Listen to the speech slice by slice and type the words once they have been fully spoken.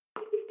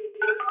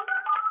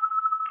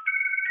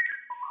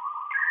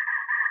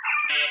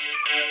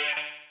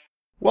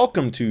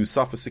Welcome to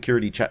Sophos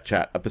Security Chat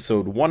Chat,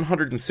 episode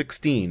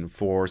 116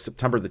 for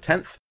September the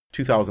 10th,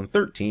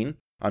 2013.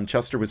 I'm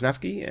Chester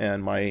Wisniewski,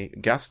 and my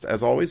guest,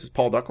 as always, is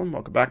Paul Ducklin.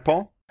 Welcome back,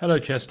 Paul. Hello,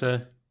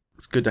 Chester.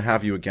 It's good to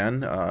have you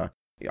again.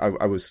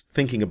 I was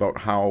thinking about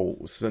how,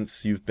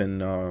 since you've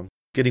been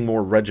getting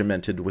more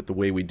regimented with the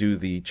way we do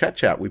the Chat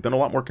Chat, we've been a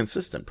lot more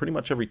consistent, pretty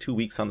much every 2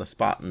 weeks on the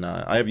spot, and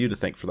I have you to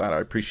thank for that. I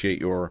appreciate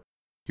your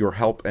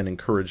help and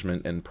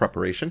encouragement and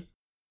preparation.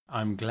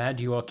 I'm glad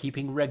you are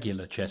keeping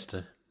regular,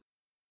 Chester.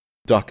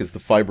 Duck is the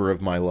fiber of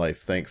my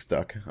life. Thanks,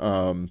 Duck.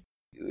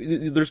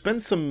 There's been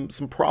some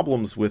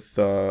problems with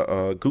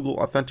Google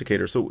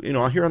Authenticator. So,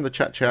 here on the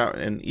Chat,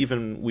 and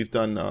even we've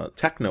done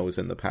Technos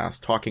in the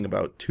past, talking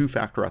about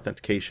two-factor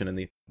authentication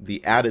and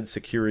the added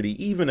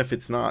security, even if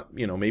it's not,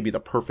 maybe the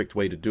perfect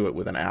way to do it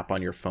with an app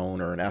on your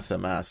phone or an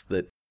SMS,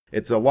 that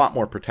it's a lot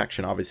more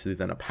protection, obviously,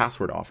 than a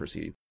password offers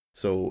you.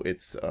 So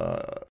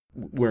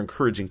we're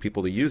encouraging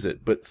people to use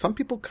it. But some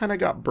people kind of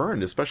got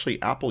burned,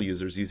 especially Apple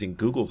users using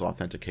Google's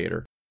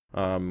Authenticator.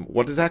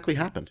 What exactly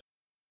happened?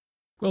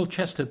 Well,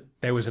 Chester,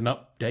 there was an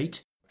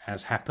update,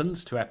 as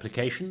happens, to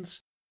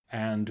applications.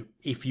 And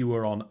if you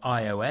were on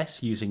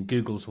iOS using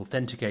Google's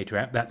Authenticator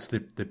app, that's the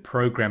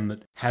program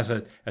that has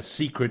a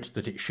secret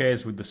that it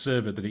shares with the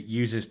server that it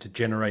uses to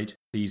generate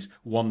these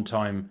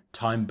one-time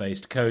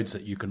time-based codes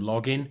that you can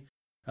log in.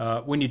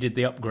 When you did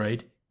the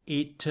upgrade,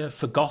 it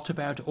forgot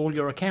about all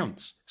your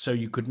accounts. So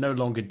you could no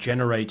longer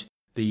generate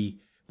the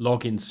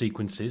login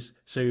sequences.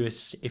 So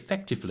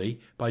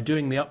effectively, by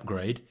doing the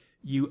upgrade,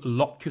 you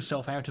locked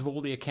yourself out of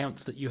all the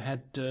accounts that you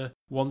had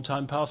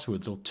one-time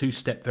passwords or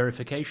two-step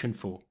verification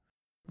for.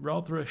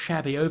 Rather a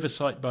shabby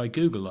oversight by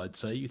Google, I'd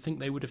say. You think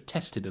they would have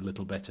tested a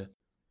little better.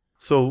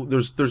 So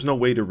there's no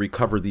way to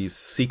recover these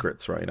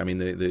secrets, right? I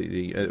mean,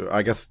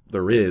 I guess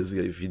there is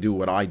if you do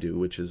what I do,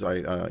 which is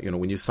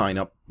when you sign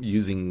up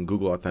using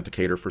Google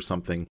Authenticator for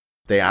something,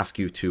 they ask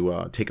you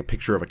to take a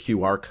picture of a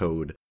QR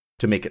code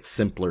to make it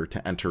simpler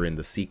to enter in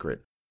the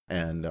secret.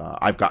 And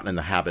I've gotten in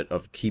the habit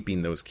of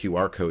keeping those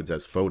QR codes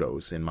as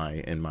photos in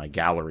my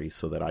gallery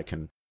so that I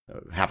can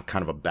have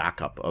kind of a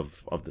backup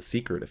of the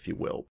secret, if you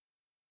will.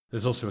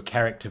 There's also a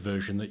character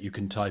version that you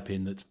can type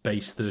in that's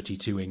base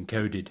 32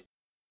 encoded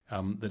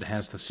that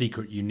has the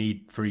secret you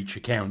need for each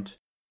account.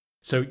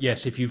 So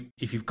yes, if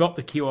you've got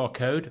the QR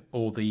code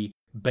or the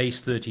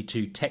base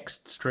 32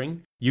 text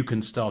string, you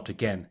can start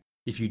again.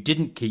 If you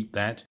didn't keep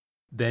that,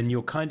 then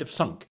you're kind of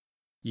sunk.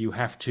 You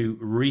have to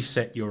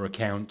reset your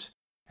account.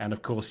 And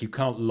of course, you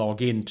can't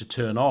log in to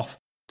turn off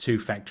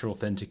two-factor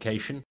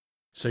authentication.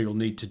 So you'll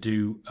need to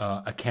do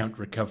account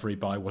recovery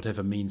by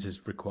whatever means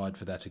is required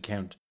for that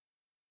account.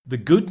 The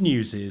good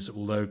news is,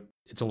 although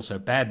it's also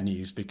bad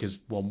news because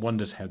one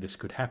wonders how this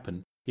could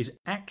happen, is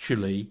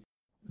actually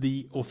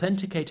the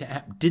Authenticator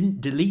app didn't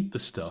delete the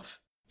stuff.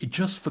 It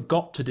just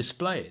forgot to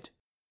display it.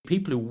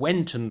 People who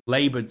went and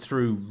labored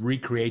through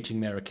recreating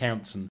their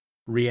accounts and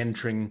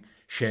re-entering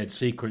shared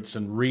secrets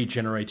and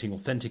regenerating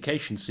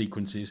authentication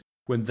sequences,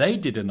 when they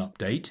did an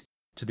update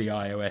to the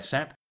iOS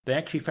app, they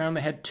actually found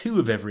they had two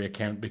of every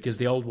account because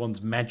the old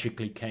ones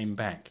magically came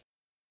back.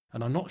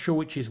 And I'm not sure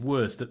which is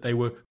worse, that they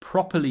were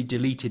properly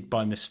deleted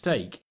by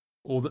mistake,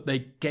 or that they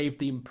gave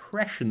the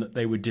impression that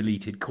they were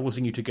deleted,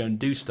 causing you to go and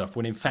do stuff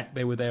when in fact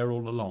they were there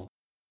all along.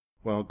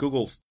 Well,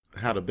 Google's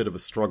had a bit of a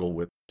struggle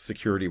with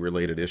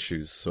security-related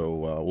issues,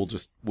 so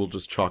we'll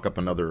just chalk up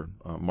another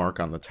mark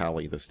on the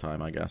tally this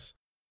time, I guess.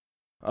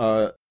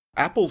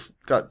 Apple's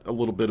got a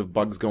little bit of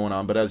bugs going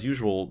on, but as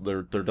usual,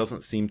 there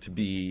doesn't seem to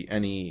be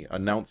any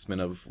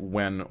announcement of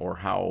when or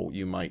how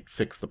you might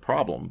fix the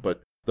problem.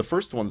 But the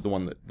first one's the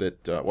one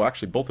that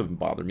actually both of them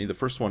bother me. The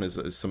first one is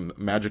some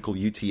magical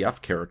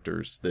UTF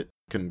characters that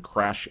can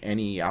crash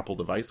any Apple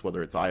device,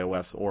 whether it's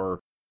iOS or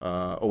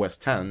OS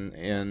X.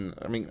 And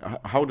I mean,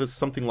 how does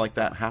something like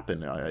that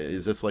happen?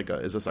 Is this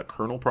a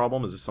kernel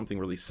problem? Is this something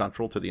really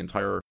central to the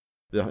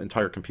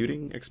entire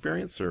computing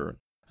experience, or?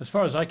 As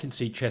far as I can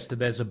see, Chester,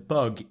 there's a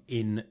bug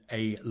in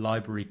a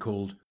library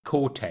called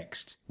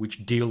Cortext,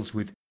 which deals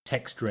with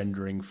text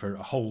rendering for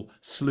a whole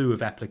slew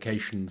of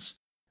applications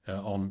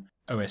on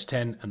OS X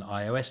and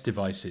iOS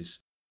devices.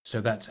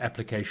 So that's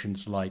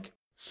applications like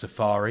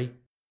Safari,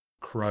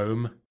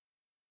 Chrome,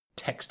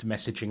 text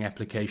messaging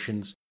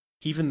applications.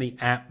 Even the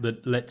app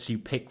that lets you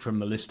pick from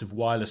the list of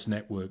wireless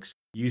networks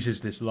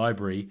uses this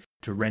library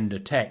to render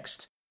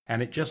text.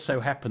 And it just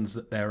so happens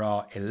that there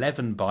are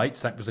 11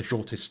 bytes, that was the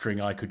shortest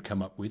string I could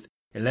come up with,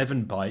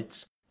 11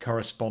 bytes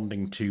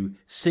corresponding to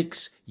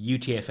 6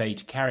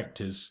 UTF-8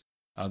 characters.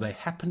 They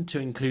happen to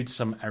include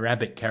some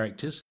Arabic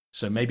characters,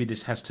 so maybe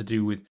this has to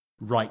do with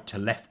right to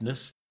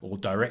leftness or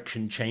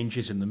direction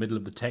changes in the middle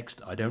of the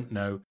text, I don't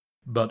know.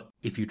 But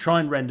if you try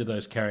and render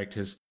those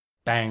characters,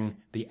 bang,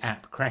 the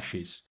app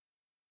crashes.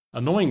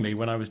 Annoyingly,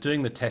 when I was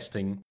doing the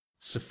testing,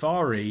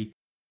 Safari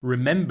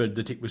remembered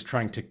that it was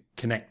trying to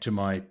connect to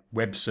my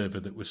web server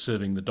that was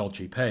serving the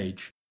dodgy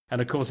page.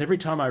 And of course, every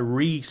time I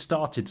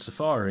restarted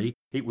Safari,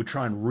 it would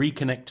try and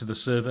reconnect to the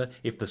server.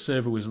 If the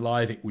server was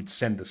live, it would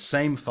send the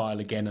same file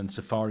again and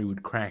Safari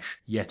would crash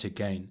yet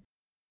again.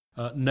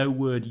 no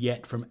word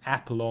yet from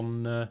Apple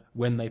on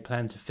when they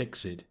plan to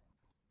fix it.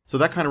 So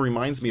that kind of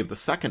reminds me of the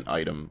second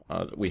item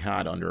that we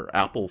had under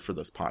Apple for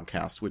this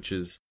podcast, which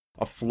is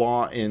a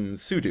flaw in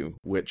sudo,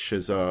 which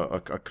is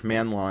a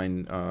command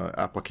line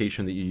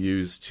application that you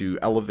use to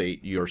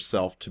elevate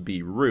yourself to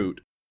be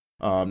root.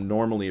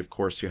 Normally, of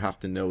course, you have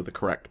to know the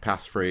correct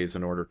passphrase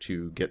in order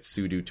to get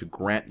sudo to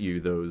grant you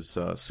those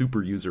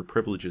super user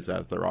privileges,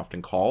 as they're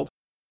often called.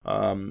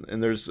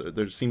 And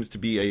there seems to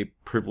be a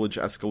privilege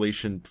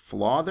escalation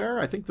flaw there.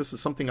 I think this is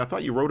something I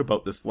thought you wrote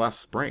about this last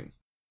spring.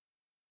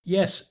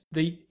 Yes,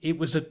 it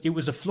was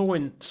a flaw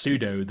in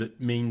sudo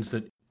that means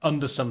that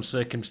under some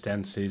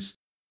circumstances,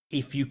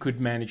 if you could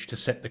manage to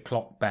set the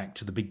clock back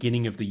to the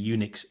beginning of the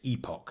Unix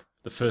epoch,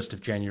 the 1st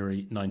of January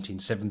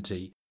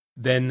 1970,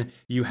 then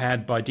you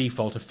had by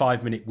default a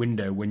 5-minute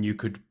window when you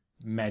could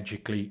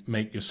magically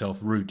make yourself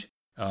root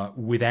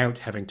without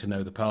having to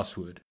know the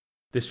password.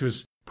 This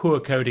was poor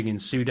coding in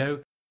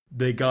sudo.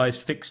 The guys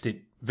fixed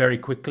it very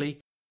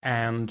quickly,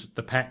 and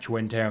the patch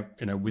went out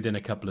within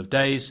a couple of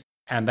days,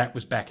 and that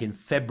was back in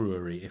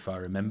February, if I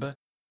remember.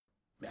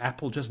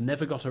 Apple just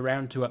never got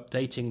around to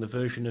updating the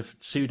version of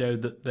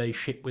sudo that they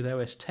ship with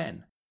OS X.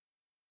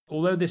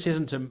 Although this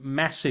isn't a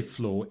massive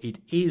flaw, it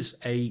is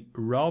a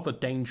rather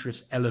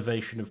dangerous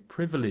elevation of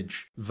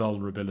privilege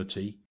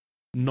vulnerability,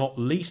 not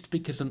least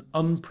because an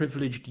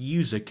unprivileged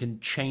user can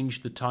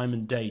change the time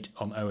and date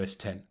on OS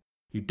X.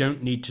 You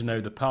don't need to know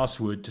the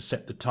password to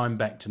set the time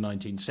back to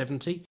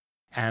 1970,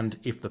 and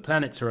if the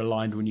planets are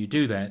aligned when you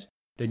do that,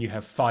 then you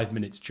have 5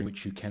 minutes during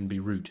which you can be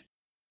root.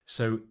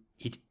 So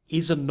it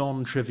is a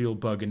non-trivial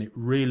bug, and it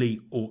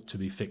really ought to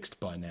be fixed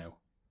by now.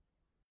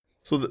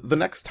 So the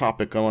next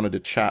topic I wanted to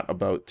chat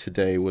about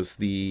today was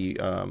the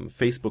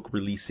Facebook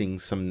releasing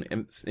some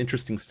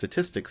interesting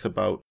statistics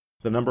about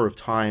the number of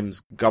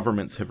times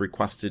governments have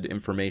requested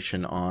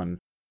information on,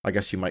 I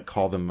guess you might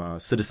call them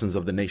citizens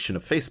of the nation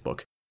of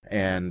Facebook.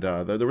 And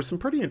there was some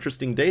pretty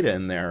interesting data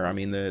in there. I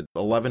mean, the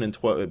 11 and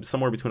 12,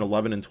 somewhere between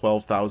 11 and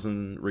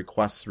 12,000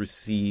 requests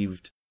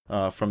received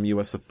from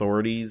U.S.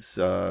 authorities,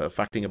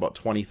 affecting about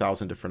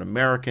 20,000 different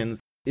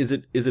Americans. Is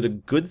it a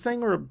good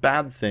thing or a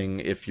bad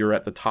thing if you're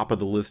at the top of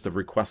the list of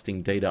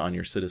requesting data on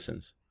your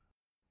citizens?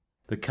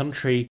 The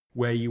country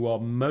where you are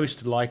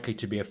most likely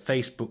to be a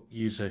Facebook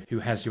user who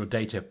has your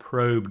data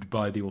probed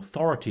by the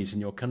authorities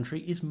in your country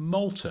is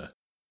Malta.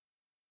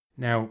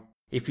 Now,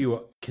 if you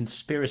are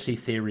conspiracy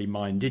theory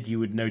minded, you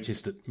would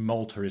notice that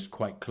Malta is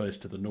quite close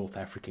to the North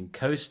African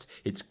coast.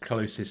 Its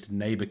closest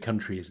neighbour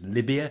country is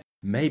Libya.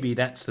 Maybe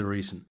that's the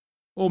reason.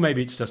 Or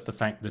maybe it's just the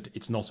fact that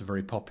it's not a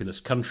very populous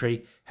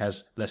country,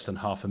 has less than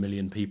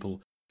 500,000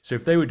 people. So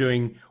if they were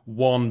doing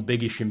one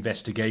biggish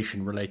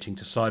investigation relating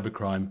to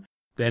cybercrime,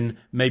 then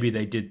maybe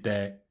they did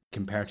their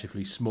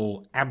comparatively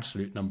small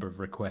absolute number of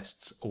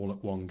requests all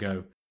at one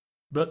go.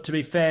 But to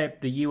be fair,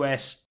 the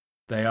US,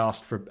 they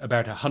asked for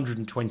about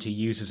 120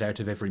 users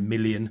out of every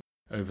million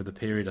over the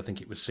period. I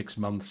think it was 6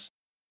 months.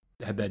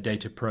 They had their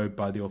data probed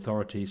by the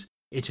authorities.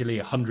 Italy,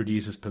 100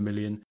 users per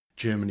million.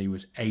 Germany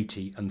was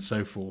 80, and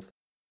so forth.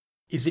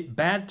 Is it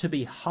bad to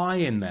be high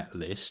in that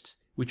list,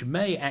 which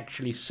may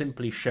actually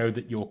simply show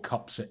that your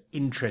cops are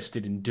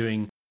interested in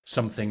doing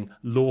something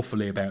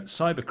lawfully about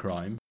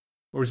cybercrime?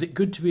 Or is it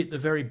good to be at the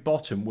very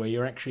bottom where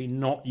you're actually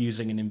not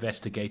using an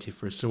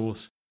investigative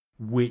resource,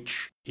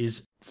 which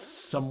is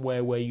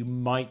somewhere where you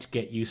might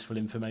get useful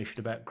information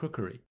about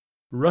crookery?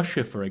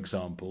 Russia, for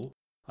example,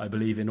 I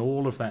believe in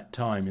all of that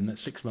time, in that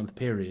 6-month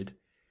period,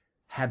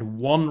 had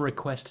one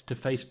request to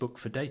Facebook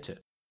for data.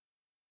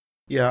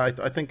 Yeah,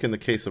 I think in the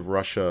case of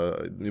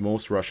Russia,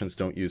 most Russians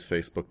don't use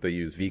Facebook, they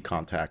use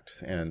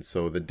vContact, and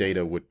so the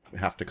data would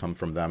have to come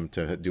from them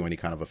to do any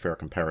kind of a fair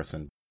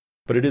comparison.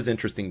 But it is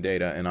interesting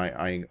data, and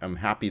I'm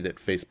happy that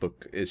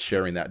Facebook is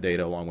sharing that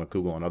data along with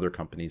Google and other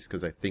companies,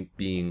 because I think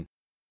being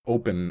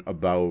open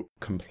about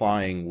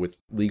complying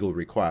with legal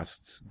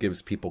requests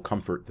gives people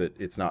comfort that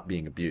it's not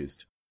being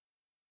abused.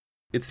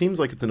 It seems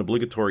like it's an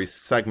obligatory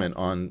segment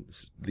on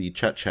the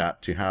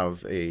Chat to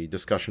have a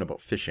discussion about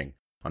phishing,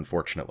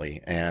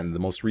 unfortunately. And the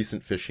most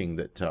recent phishing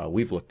that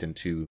we've looked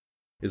into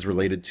is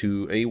related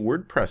to a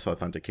WordPress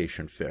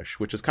authentication phish,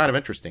 which is kind of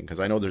interesting because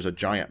I know there's a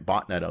giant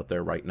botnet out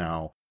there right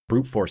now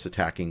brute force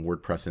attacking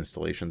WordPress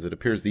installations. It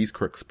appears these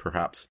crooks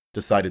perhaps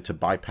decided to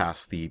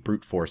bypass the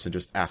brute force and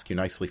just ask you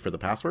nicely for the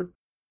password.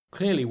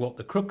 Clearly what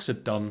the crooks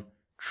had done,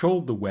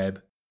 trawled the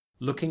web,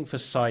 looking for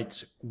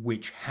sites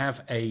which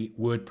have a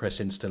WordPress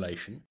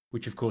installation,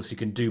 which of course you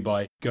can do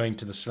by going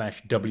to the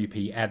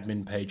 /wp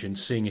admin page and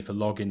seeing if a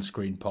login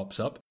screen pops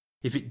up.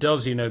 If it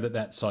does, you know that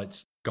that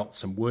site's got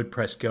some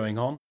WordPress going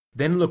on.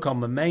 Then look on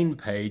the main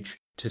page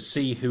to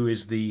see who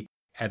is the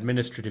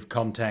administrative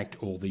contact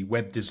or the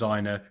web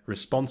designer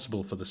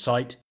responsible for the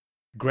site.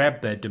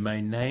 Grab their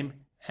domain name,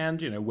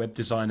 and web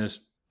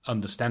designers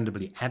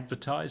understandably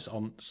advertise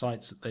on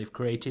sites that they've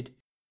created.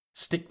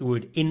 Stick the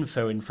word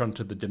info in front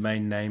of the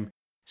domain name,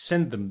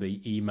 send them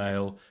the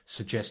email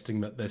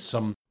suggesting that there's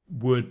some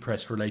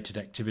WordPress related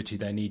activity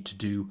they need to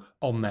do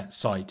on that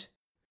site.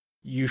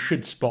 you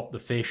should spot the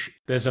fish.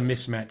 There's a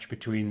mismatch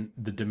between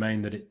the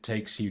domain that it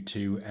takes you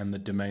to and the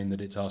domain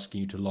that it's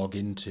asking you to log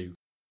into.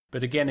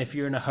 But again, if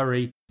you're in a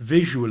hurry,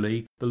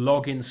 visually, the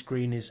login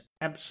screen is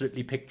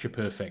absolutely picture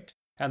perfect.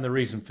 And the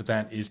reason for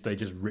that is they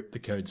just rip the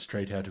code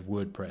straight out of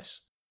WordPress.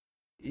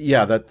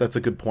 Yeah, that's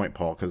a good point,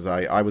 Paul, because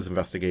I was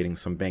investigating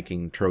some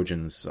banking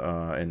Trojans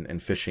and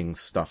phishing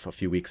stuff a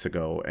few weeks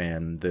ago,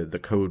 and the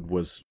code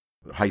was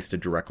heisted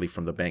directly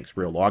from the bank's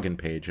real login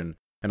page, and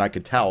I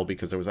could tell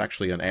because there was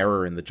actually an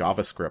error in the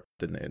JavaScript,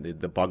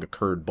 and the bug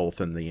occurred both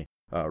in the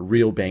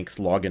real bank's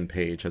login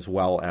page as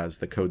well as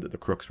the code that the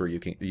crooks were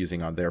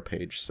using on their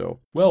page. So,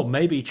 well,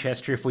 maybe,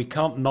 Chester, if we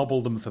can't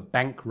nobble them for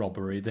bank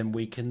robbery, then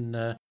we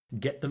can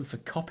get them for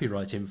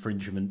copyright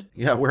infringement.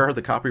 Yeah, where are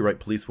the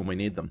copyright police when we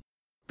need them?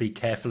 Be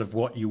careful of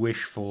what you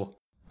wish for.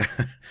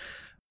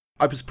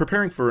 I was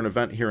preparing for an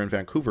event here in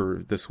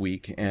Vancouver this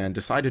week and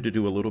decided to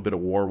do a little bit of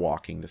war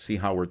walking to see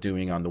how we're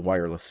doing on the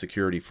wireless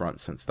security front,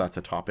 since that's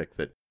a topic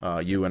that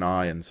you and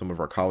I and some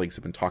of our colleagues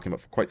have been talking about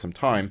for quite some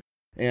time.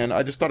 And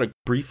I just thought I'd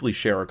briefly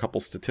share a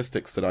couple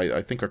statistics that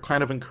I think are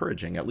kind of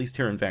encouraging, at least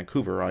here in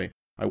Vancouver. I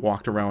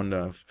walked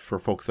around, for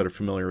folks that are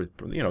familiar with,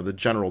 the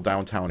general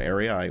downtown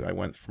area. I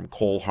went from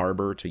Cole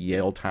Harbor to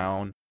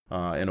Yaletown,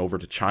 and over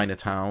to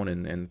Chinatown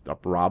and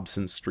up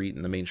Robson Street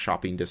in the main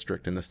shopping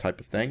district and this type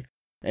of thing.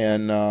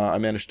 And I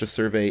managed to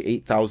survey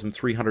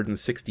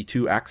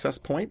 8,362 access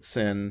points,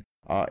 and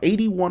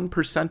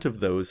 81%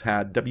 of those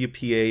had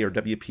WPA or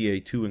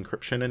WPA2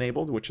 encryption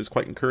enabled, which is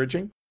quite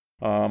encouraging.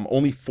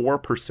 Only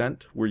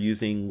 4% were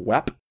using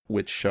WEP,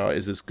 which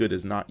is as good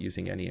as not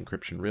using any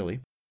encryption, really,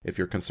 if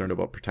you're concerned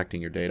about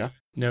protecting your data.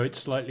 No, it's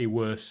slightly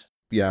worse.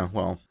 Yeah,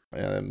 well,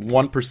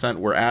 1%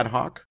 were ad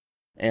hoc,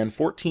 and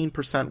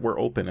 14% were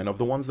open. And of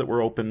the ones that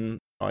were open,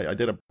 I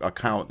did a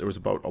count. There was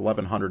about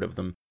 1,100 of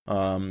them.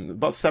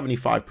 About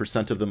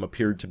 75% of them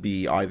appeared to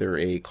be either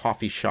a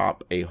coffee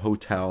shop, a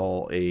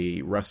hotel,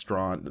 a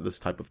restaurant, this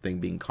type of thing,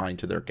 being kind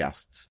to their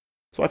guests.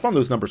 So I found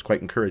those numbers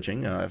quite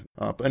encouraging.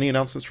 Any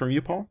announcements from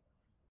you, Paul?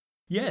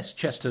 Yes,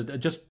 Chester,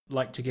 I'd just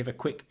like to give a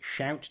quick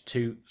shout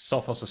to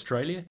Sophos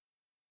Australia.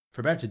 For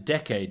about a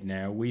decade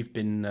now, we've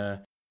been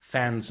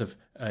fans of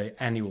an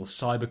annual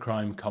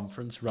cybercrime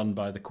conference run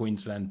by the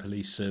Queensland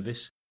Police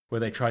Service,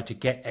 where they try to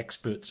get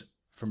experts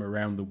from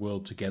around the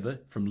world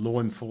together, from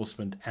law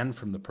enforcement and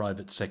from the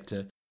private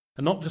sector,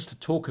 and not just to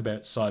talk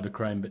about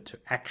cybercrime, but to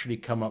actually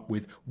come up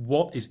with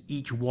what is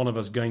each one of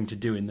us going to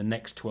do in the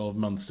next 12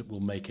 months that will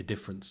make a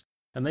difference.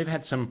 And they've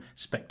had some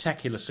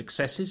spectacular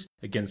successes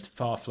against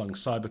far-flung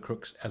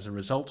cybercrooks as a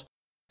result.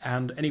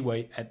 And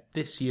anyway, at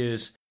this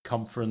year's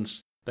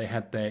conference, they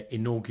had their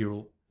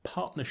inaugural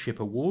Partnership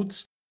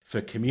Awards for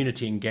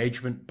community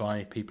engagement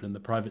by people in the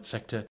private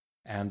sector,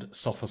 and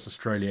Sophos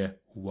Australia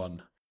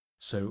won.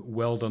 So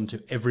well done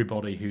to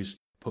everybody who's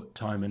put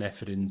time and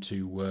effort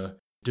into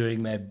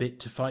doing their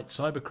bit to fight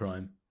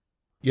cybercrime.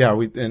 Yeah,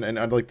 and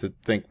I'd like to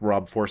thank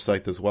Rob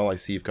Forsyth as well. I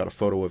see you've got a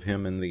photo of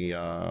him in the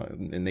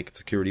in Naked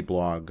Security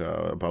blog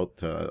about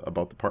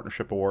the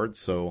Partnership Awards.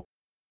 So,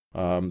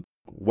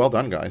 well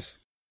done, guys.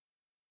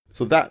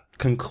 So that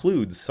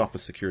concludes Sophos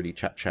Security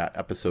Chat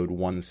episode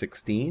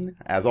 116.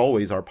 As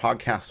always, our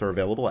podcasts are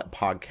available at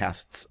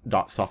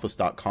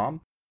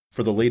podcasts.sophos.com.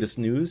 For the latest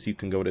news, you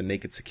can go to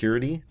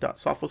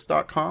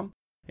nakedsecurity.sophos.com.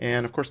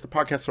 And of course, the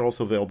podcasts are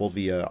also available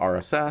via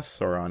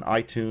RSS or on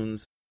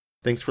iTunes.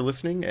 Thanks for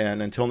listening, and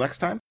until next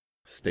time,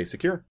 stay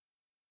secure.